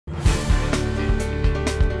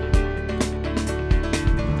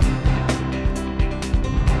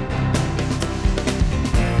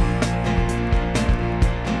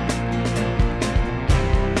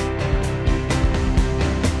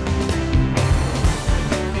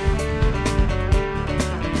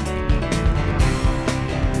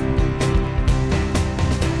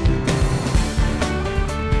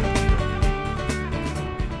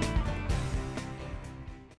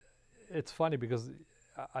funny because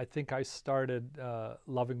I think I started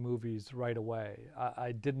loving movies right away.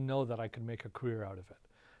 I didn't know that I could make a career out of it.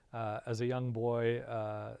 As a young boy,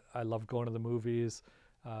 I loved going to the movies.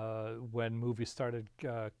 When movies started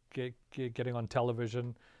getting on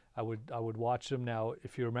television, I would watch them. Now,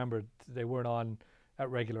 if you remember, they weren't on at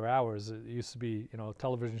regular hours. It used to be,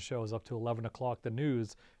 television shows up to 11 o'clock, the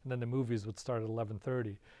news, and then the movies would start at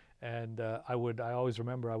 11:30. And I always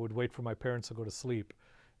remember I would wait for my parents to go to sleep,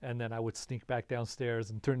 and then I would sneak back downstairs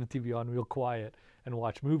and turn the TV on real quiet and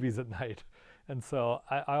watch movies at night. And so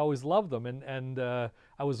I always loved them. And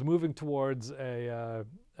I was moving towards a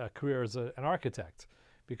career as an architect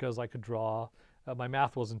because I could draw. My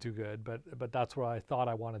math wasn't too good, but that's what I thought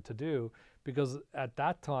I wanted to do, because at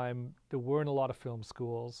that time there weren't a lot of film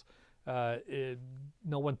schools.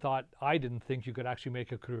 No one thought, I didn't think you could actually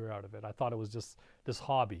make a career out of it. I thought it was just this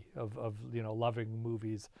hobby of loving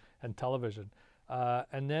movies and television.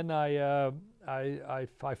 And then I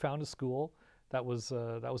found a school that was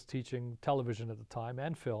teaching television at the time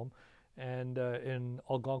and film, and in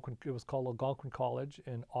Algonquin, it was called Algonquin College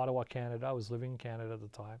in Ottawa, Canada. I was living in Canada at the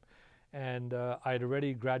time. And I had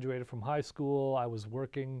already graduated from high school. I was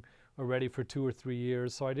working already for 2 or 3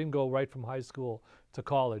 years, so I didn't go right from high school to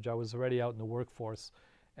college. I was already out in the workforce,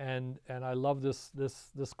 and I loved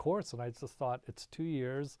this course. And I just thought, it's 2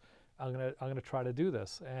 years. I'm gonna try to do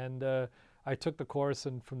this. And I took the course,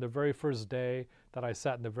 and from the very first day that I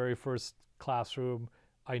sat in the very first classroom,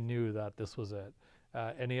 I knew that this was it.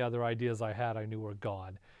 Any other ideas I had, I knew were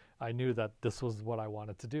gone. I knew that this was what I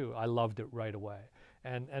wanted to do. I loved it right away.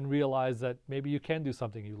 And realized that maybe you can do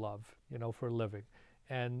something you love, for a living.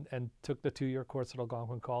 And took the 2-year course at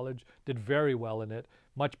Algonquin College, did very well in it,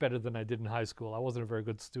 much better than I did in high school. I wasn't a very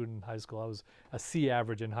good student in high school. I was a C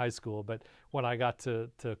average in high school, but when I got to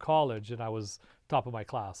college, and I was top of my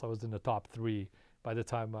class, I was in the top 3 by the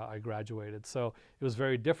time I graduated. So it was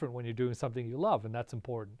very different when you're doing something you love, and that's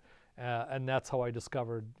important. And that's how I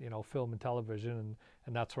discovered, film and television,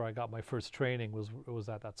 and that's where I got my first training, was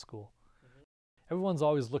at that school. Everyone's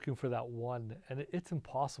always looking for that one, and it's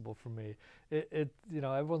impossible for me.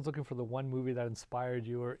 Everyone's looking for the one movie that inspired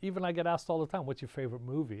you, or even I get asked all the time, what's your favorite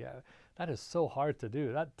movie? That is so hard to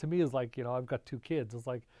do. That to me is like, I've got 2 kids. It's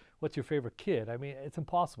like, what's your favorite kid? I mean, it's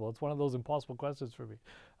impossible. It's one of those impossible questions for me.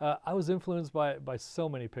 I was influenced by so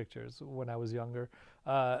many pictures when I was younger.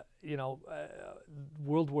 World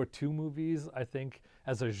War II movies, I think,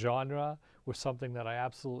 as a genre, were something that I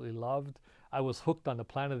absolutely loved. I was hooked on the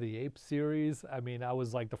Planet of the Apes series. I mean, I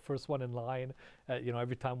was like the first one in line,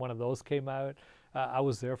 every time one of those came out. I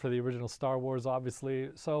was there for the original Star Wars, obviously.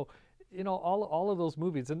 So, all of those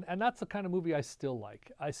movies. And that's the kind of movie I still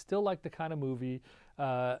like. I still like the kind of movie,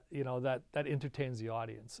 that entertains the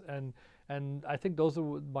audience. And I think those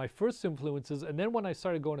are my first influences. And then when I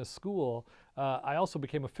started going to school, I also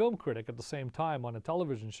became a film critic at the same time on a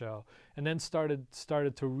television show, and then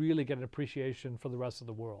started to really get an appreciation for the rest of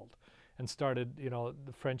the world. And started,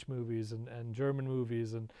 the French movies and German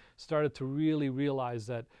movies, and started to really realize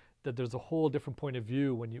that there's a whole different point of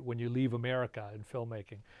view when you leave America in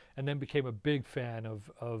filmmaking. And then became a big fan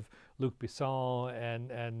of Luc Besson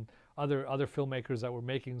and other filmmakers that were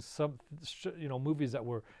making some, movies that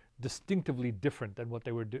were distinctively different than what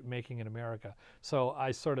they were making in America. So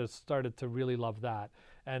I sort of started to really love that.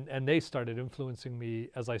 And they started influencing me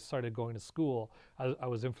as I started going to school. I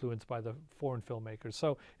was influenced by the foreign filmmakers.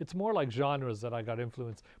 So it's more like genres that I got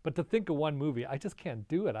influenced. But to think of one movie, I just can't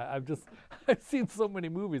do it. I've seen so many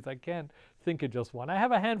movies, I can't think of just one. I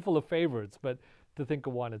have a handful of favorites, but to think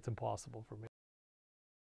of one, it's impossible for me.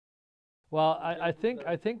 Well, I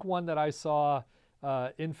think one that I saw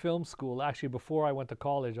in film school, actually before I went to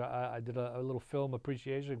college, I did a little film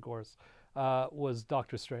appreciation course, was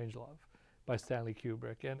Dr. Strangelove by Stanley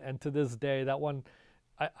Kubrick. And to this day, that one,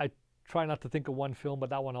 I try not to think of one film, but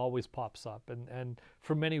that one always pops up. And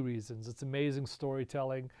for many reasons. It's amazing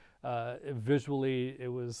storytelling. Visually,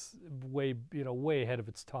 it was way ahead of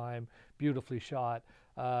its time, beautifully shot.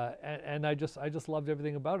 And I just loved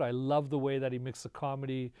everything about it. I love the way that he mixed the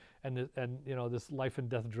comedy and this life and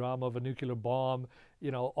death drama of a nuclear bomb,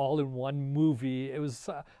 all in one movie. It was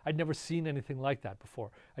I'd never seen anything like that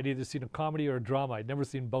before. I'd either seen a comedy or a drama. I'd never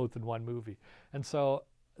seen both in one movie, and so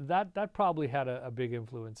that probably had a big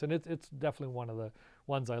influence. And it's definitely one of the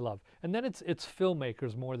ones I love. And then it's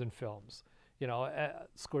filmmakers more than films.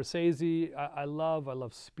 Scorsese, I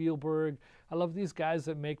love Spielberg. I love these guys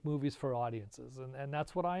that make movies for audiences, and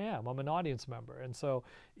that's what I am. I'm an audience member. And so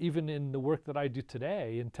even in the work that I do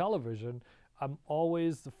today in television, I'm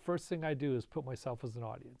always, the first thing I do is put myself as an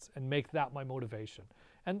audience and make that my motivation.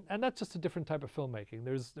 And that's just a different type of filmmaking.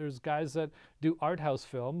 There's guys that do art house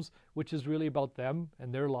films, which is really about them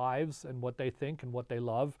and their lives and what they think and what they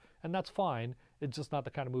love, and that's fine. It's just not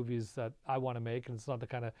the kind of movies that I want to make, and it's not the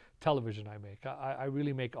kind of television I make. I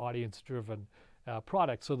really make audience-driven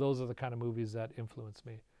products, so those are the kind of movies that influence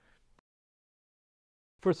me.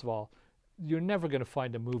 First of all, you're never going to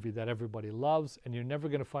find a movie that everybody loves, and you're never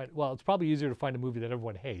going to find, well, it's probably easier to find a movie that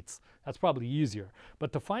everyone hates. That's probably easier.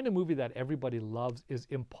 But to find a movie that everybody loves is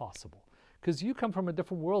impossible, because you come from a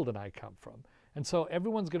different world than I come from. And so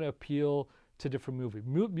everyone's going to appeal to different movies.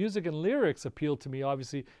 Music and lyrics appeal to me,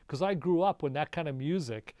 obviously, because I grew up when that kind of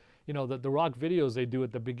music, you know, the rock videos they do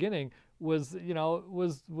at the beginning was, you know,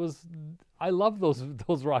 I love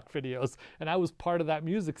those rock videos, and I was part of that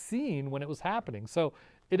music scene when it was happening. So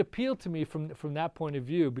it appealed to me from that point of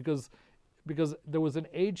view, because there was an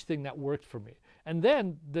age thing that worked for me. And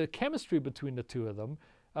then the chemistry between the two of them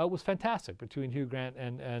was fantastic. Between Hugh Grant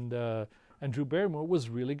and Drew Barrymore was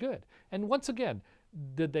really good. And once again,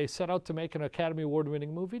 did they set out to make an Academy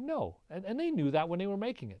Award-winning movie? No, and they knew that when they were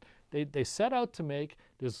making it. They set out to make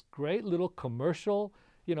this great little commercial,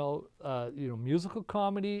 musical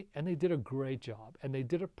comedy, and they did a great job, and they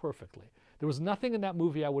did it perfectly. There was nothing in that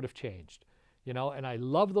movie I would have changed. You know, and I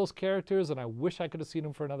love those characters, and I wish I could have seen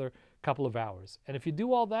them for another couple of hours. And if you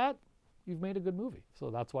do all that, you've made a good movie.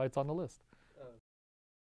 So that's why it's on the list.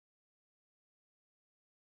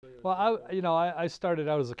 Well, I started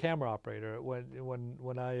out as a camera operator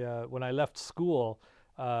when I left school.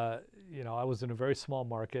 I was in a very small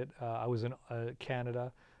market. I was in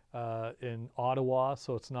Canada, in Ottawa.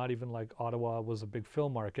 So it's not even like Ottawa was a big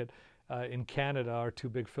film market. In Canada, our two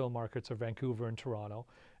big film markets are Vancouver and Toronto.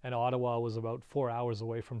 And Ottawa was about 4 hours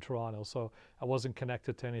away from Toronto, so I wasn't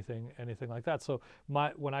connected to anything like that. So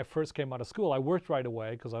when I first came out of school, I worked right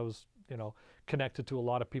away because I was, connected to a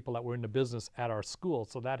lot of people that were in the business at our school,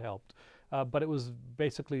 so that helped. But it was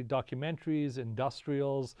basically documentaries,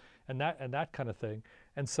 industrials, and that kind of thing.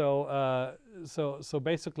 And so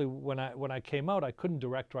basically, when I came out, I couldn't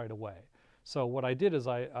direct right away. So what I did is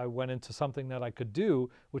I went into something that I could do,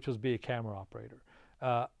 which was be a camera operator.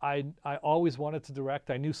 I always wanted to direct.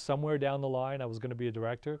 I knew somewhere down the line I was going to be a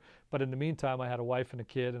director, but in the meantime I had a wife and a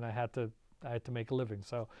kid, and I had to make a living.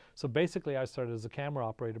 So basically I started as a camera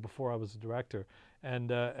operator before I was a director,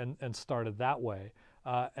 and started that way,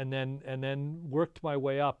 and then worked my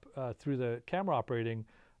way up through the camera operating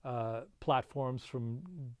platforms, from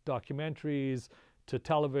documentaries to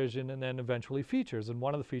television, and then eventually features. And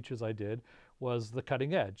one of the features I did was The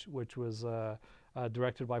Cutting Edge, which was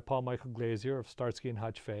directed by Paul Michael Glazier of Starsky and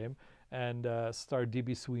Hutch fame, and starred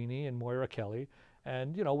D.B. Sweeney and Moira Kelly,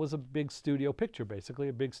 and was a big studio picture, basically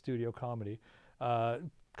a big studio comedy,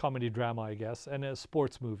 comedy drama, I guess, and a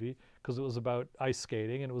sports movie, because it was about ice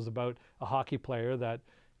skating, and it was about a hockey player that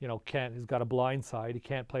he's got a blind side, he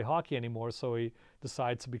can't play hockey anymore, so he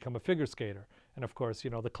decides to become a figure skater. And of course,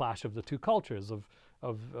 the clash of the two cultures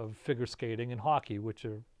of figure skating and hockey, which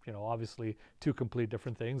are obviously two complete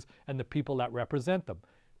different things, and the people that represent them.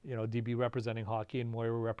 DB representing hockey, and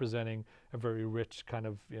Moira representing a very rich kind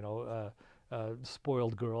of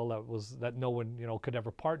spoiled girl that no one could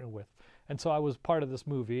ever partner with. And so I was part of this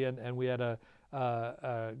movie, and we had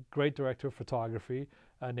a great director of photography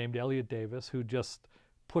named Elliot Davis, who just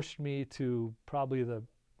pushed me to probably the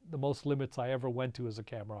most limits I ever went to as a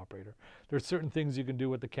camera operator. There's certain things you can do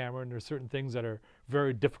with the camera, and there's certain things that are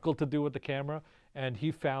very difficult to do with the camera, and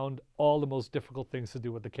he found all the most difficult things to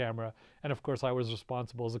do with the camera. And of course I was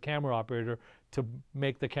responsible as a camera operator to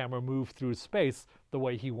make the camera move through space the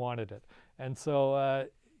way he wanted it. And so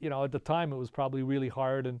at the time it was probably really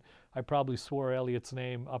hard, and I probably swore Elliot's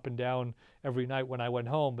name up and down every night when I went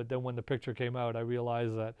home. But then when the picture came out, I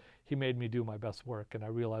realized that he made me do my best work, and I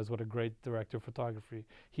realized what a great director of photography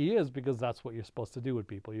he is, because that's what you're supposed to do with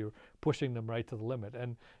people. You're pushing them right to the limit.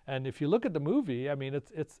 And if you look at the movie, I mean,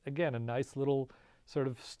 it's again a nice little sort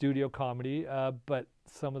of studio comedy, but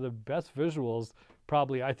some of the best visuals,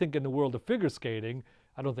 probably, I think, in the world of figure skating.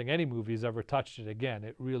 I don't think any movie's ever touched it again.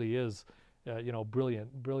 It really is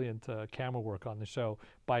brilliant camera work on the show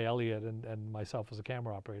by Elliot and myself as a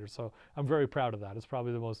camera operator. So I'm very proud of that. It's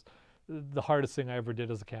probably the hardest thing I ever did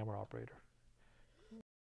as a camera operator.